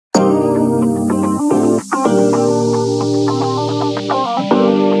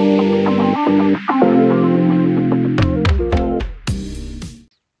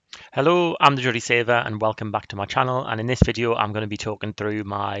Hello, I'm the Geordie Saver and welcome back to my channel, and in this video I'm going to be talking through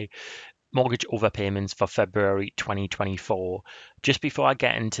my mortgage overpayments for February 2024. Just before I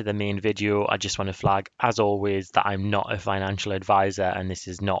get into the main video, I just want to flag, as always, that I'm not a financial advisor and this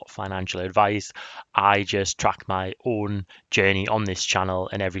is not financial advice. I just track my own journey on this channel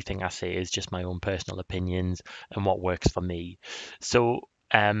and everything I say is just my own personal opinions and what works for me. So,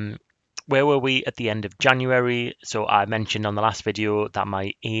 where were we at the end of January? So I mentioned on the last video that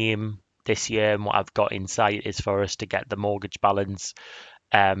my aim this year and what I've got in sight is for us to get the mortgage balance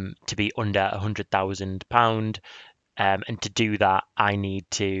to be under £100,000. And to do that, I need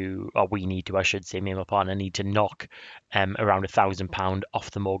to, or we need to, I should say, me and my partner need to knock around £1,000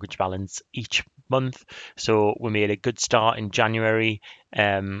 off the mortgage balance each month. So we made a good start in January.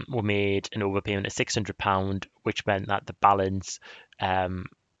 We made an overpayment of £600, which meant that the balance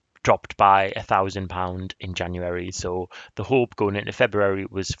dropped by £1,000 in January. So the hope going into February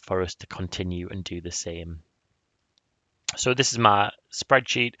was for us to continue and do the same. So this is my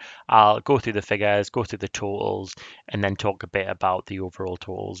spreadsheet. I'll go through the figures, go through the totals, and then talk a bit about the overall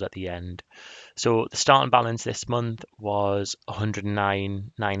totals at the end. So the starting balance this month was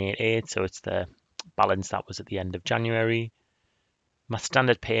 109,988. So it's the balance that was at the end of January. My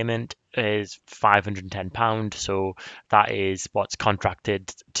standard payment is £510. So that is what's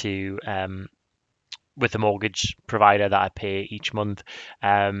contracted to with the mortgage provider that I pay each month.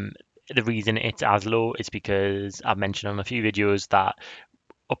 The reason it's as low is because I've mentioned on a few videos that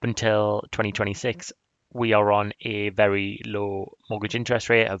up until 2026, we are on a very low mortgage interest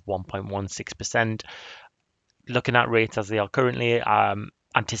rate of 1.16%. Looking at rates as they are currently,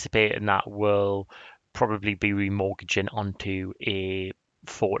 anticipating that we'll probably be remortgaging onto a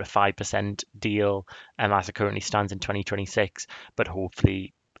 4 to 5% deal as it currently stands in 2026, but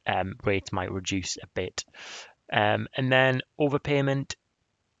hopefully rates might reduce a bit. And then overpayment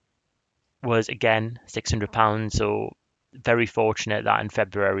was again £600. So very fortunate that in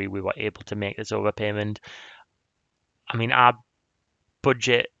February we were able to make this overpayment. I mean, I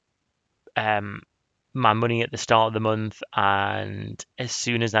budget my money at the start of the month, and as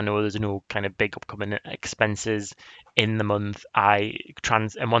soon as I know there's no kind of big upcoming expenses in the month, and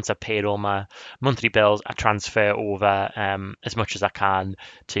once I've paid all my monthly bills, I transfer over as much as I can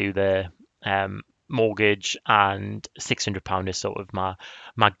to the mortgage, and £600 is sort of my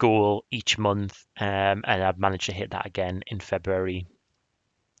goal each month, and I've managed to hit that again in February.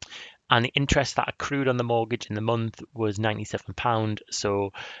 And the interest that accrued on the mortgage in the month was £97.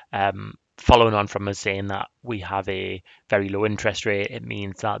 So following on from us saying that we have a very low interest rate, it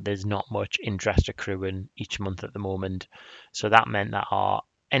means that there's not much interest accruing each month at the moment. So that meant that our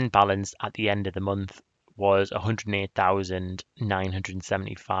end balance at the end of the month was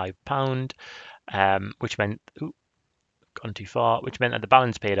 £108,975, which meant gone too far, which meant that the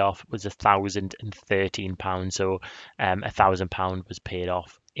balance paid off was £1,013. So £1,000 was paid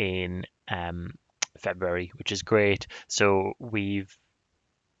off in February, which is great. So we've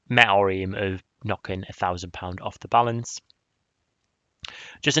met our aim of knocking £1,000 off the balance.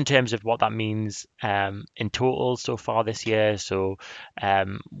 Just in terms of what that means in total so far this year, so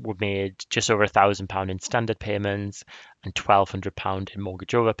we've made just over £1,000 in standard payments and £1,200 in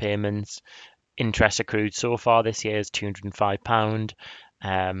mortgage overpayments. Interest accrued so far this year is £205,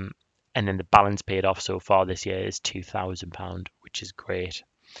 and then the balance paid off so far this year is £2,000, which is great.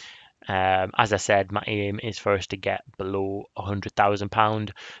 As I said, my aim is for us to get below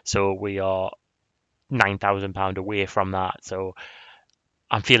 £100,000, so we are £9,000 away from that. So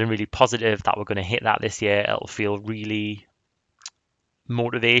I'm feeling really positive that we're going to hit that this year. It'll feel really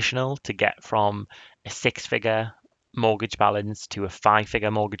motivational to get from a six-figure mortgage balance to a five-figure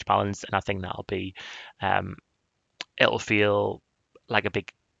mortgage balance, and I think that'll be it'll feel like a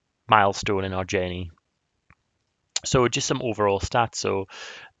big milestone in our journey. So just some overall stats. So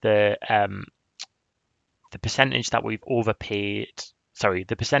the percentage that we've overpaid,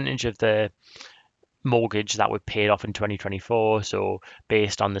 the percentage of the mortgage that we've paid off in 2024. So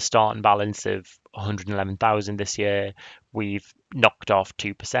based on the starting balance of 111,000 this year, we've knocked off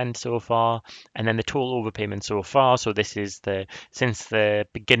 2% so far. And then the total overpayment so far, so this is since the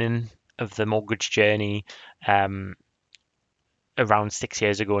beginning of the mortgage journey, around 6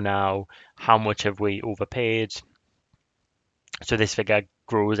 years ago now, how much have we overpaid? So this figure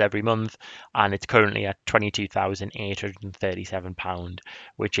grows every month, and it's currently at £22,837,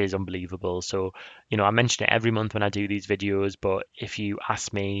 which is unbelievable. So, I mention it every month when I do these videos, but if you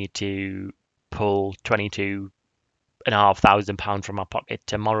ask me to pull £22,500 from my pocket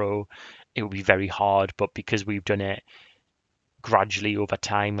tomorrow, it would be very hard. But because we've done it gradually over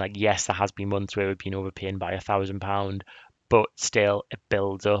time, like, yes, there has been months where we've been overpaying by £1,000, but still it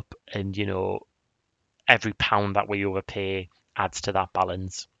builds up, and every pound that we overpay adds to that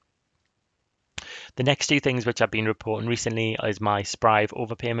balance. The next two things which I've been reporting recently is my Sprive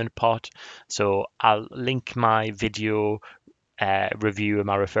overpayment pot. So I'll link my video review and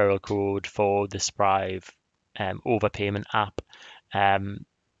my referral code for the Sprive overpayment app. And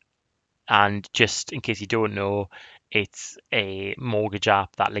just in case you don't know, it's a mortgage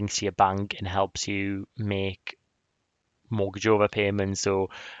app that links to your bank and helps you make mortgage overpayments.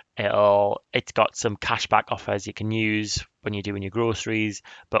 So it's got some cashback offers you can use when you're doing your groceries,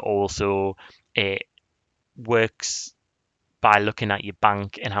 but also it works by looking at your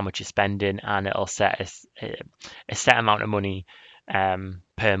bank and how much you're spending, and it'll set a set amount of money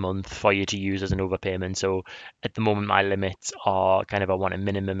per month for you to use as an overpayment. So at the moment, my limits are kind of, I want a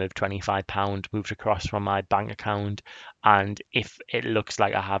minimum of £25 moved across from my bank account, and if it looks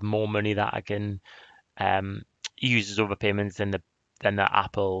like I have more money that I can use as overpayments, then the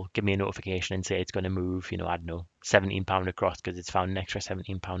app will give me a notification and say it's going to move, I don't know, £17 across because it's found an extra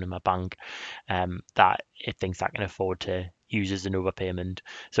 £17 in my bank that it thinks I can afford to use as an overpayment.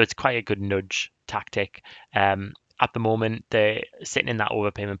 So it's quite a good nudge tactic. At the moment, the sitting in that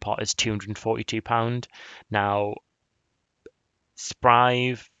overpayment pot is £242. Now,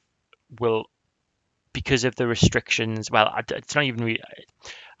 Sprive will, because of the restrictions, well, it's not even really,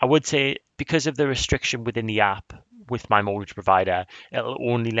 I would say because of the restriction within the app with my mortgage provider, it'll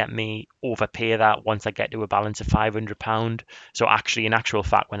only let me overpay that once I get to a balance of £500. So actually, in actual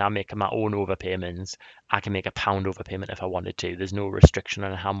fact, when I'm making my own overpayments, I can make a pound overpayment if I wanted to. There's no restriction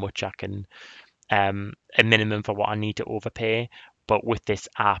on how much I can, a minimum for what I need to overpay. But with this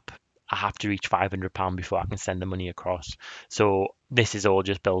app, I have to reach £500 before I can send the money across. So this is all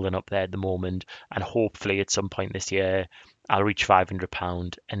just building up there at the moment, and hopefully at some point this year I'll reach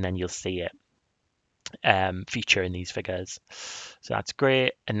 £500, and then you'll see it feature in these figures. So that's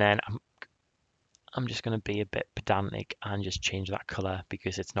great. And then I'm just going to be a bit pedantic and just change that color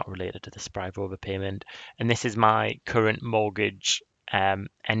because it's not related to the Sprive overpayment. And this is my current mortgage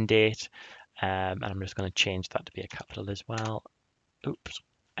end date. And I'm just going to change that to be a capital as well. Oops.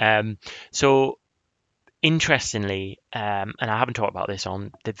 So interestingly, and I haven't talked about this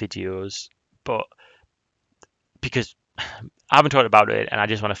on the videos, but because I haven't talked about it, and I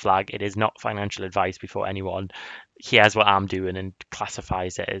just want to flag it is not financial advice before anyone hears what I'm doing and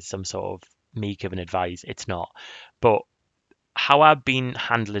classifies it as some sort of me giving advice. It's not. But how I've been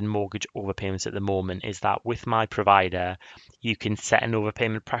handling mortgage overpayments at the moment is that with my provider, you can set an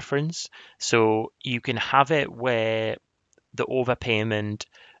overpayment preference. So you can have it where the overpayment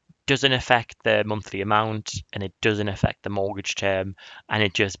doesn't affect the monthly amount and it doesn't affect the mortgage term, and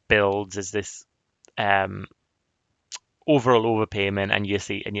it just builds as this overall overpayment, and you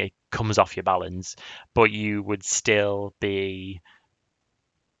see, and it comes off your balance, but you would still be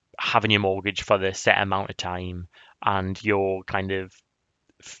having your mortgage for the set amount of time, and your kind of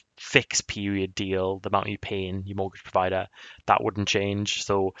fixed period deal, the amount you pay in your mortgage provider, that wouldn't change.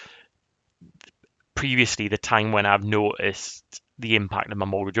 So previously, the time when I've noticed the impact of my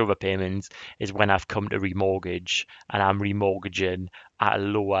mortgage overpayments is when I've come to remortgage, and I'm remortgaging at a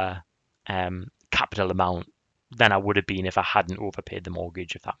lower capital amount than I would have been if I hadn't overpaid the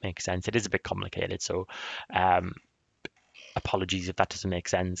mortgage, if that makes sense. It is a bit complicated, so apologies if that doesn't make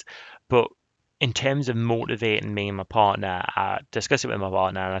sense. But in terms of motivating me and my partner, I discussed it with my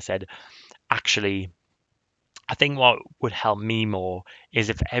partner, and I said, actually, I think what would help me more is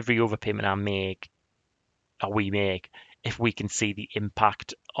if every overpayment I make, or we make, if we can see the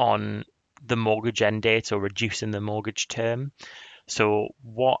impact on the mortgage end date or reducing the mortgage term. So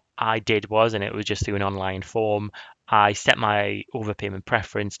what I did was, and it was just through an online form, I set my overpayment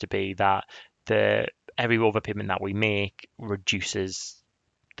preference to be that every overpayment that we make reduces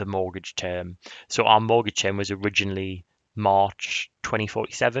the mortgage term. So our mortgage term was originally March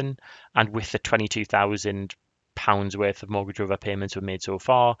 2047, and with the £22,000 worth of mortgage overpayments we've made so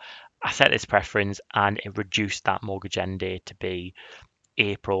far, I set this preference and it reduced that mortgage end date to be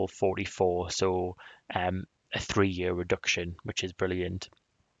April 44. So a 3-year reduction, which is brilliant.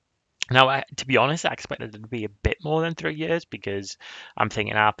 Now, to be honest, I expected it to be a bit more than 3 years because I'm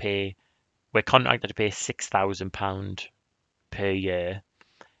thinking we're contracted to pay £6,000 per year.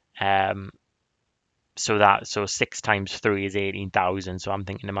 So 6 times 3 is 18,000. So I'm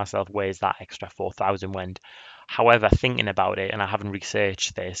thinking to myself, where's that extra 4,000 went? However, thinking about it, and I haven't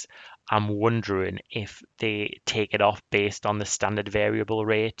researched this, I'm wondering if they take it off based on the standard variable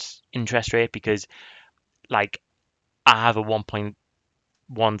rate interest rate, because like I have a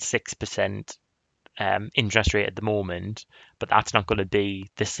 1.16% interest rate at the moment, but that's not going to be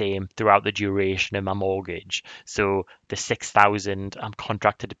the same throughout the duration of my mortgage. So the 6,000 I'm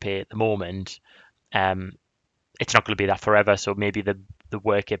contracted to pay at the moment, um, it's not going to be that forever. So maybe the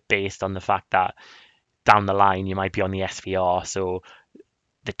work it based on the fact that down the line you might be on the SVR. So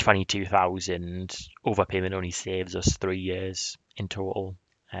the 22,000 overpayment only saves us 3 years in total.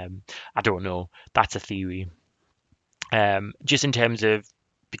 I don't know. That's a theory. Just in terms of,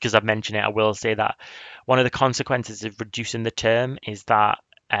 because I've mentioned it, I will say that one of the consequences of reducing the term is that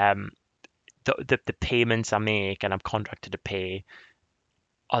um, the payments I make and I'm contracted to pay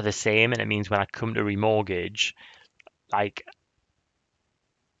are the same, and it means when I come to remortgage, like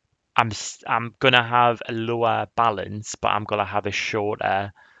I'm gonna have a lower balance, but I'm gonna have a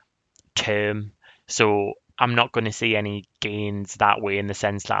shorter term. So I'm not going to see any gains that way, in the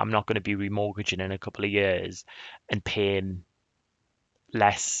sense that I'm not going to be remortgaging in a couple of years and paying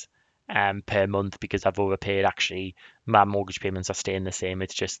less per month because I've overpaid. Actually, my mortgage payments are staying the same.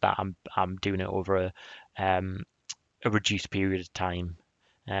 It's just that I'm doing it over a reduced period of time.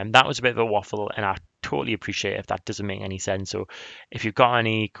 That was a bit of a waffle, and I totally appreciate if that doesn't make any sense. So if you've got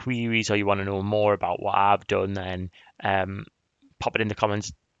any queries or you want to know more about what I've done, then pop it in the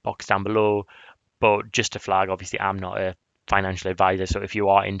comments box down below. But just to flag, obviously, I'm not a financial advisor. So if you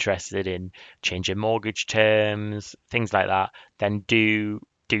are interested in changing mortgage terms, things like that, then do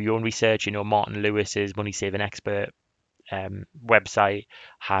your own research. You know, Martin Lewis's Money Saving Expert website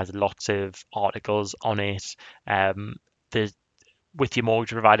has lots of articles on it. There's With your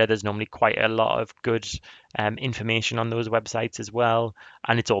mortgage provider, there's normally quite a lot of good information on those websites as well,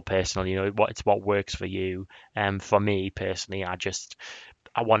 and it's all personal. You know, what works for you. For me personally, I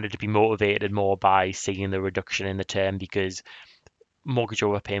wanted to be motivated more by seeing the reduction in the term, because mortgage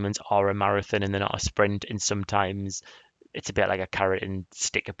overpayments are a marathon and they're not a sprint. And sometimes it's a bit like a carrot and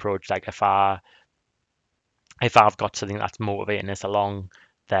stick approach. Like if I've got something that's motivating us along,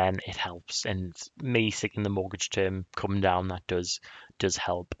 then it helps. And me seeing the mortgage term come down, that does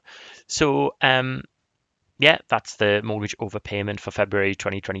help. So yeah, that's the mortgage overpayment for February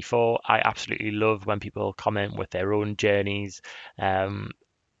 2024. I absolutely love when people comment with their own journeys.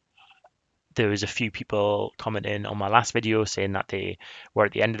 There was a few people commenting on my last video saying that they were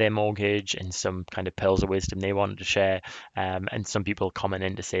at the end of their mortgage and some kind of pearls of wisdom they wanted to share. And some people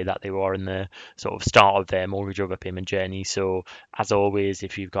commenting to say that they were in the sort of start of their mortgage overpayment journey. So as always,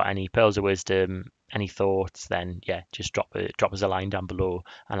 if you've got any pearls of wisdom, any thoughts, then yeah, just drop us a line down below,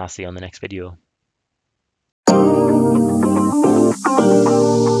 and I'll see you on the next video.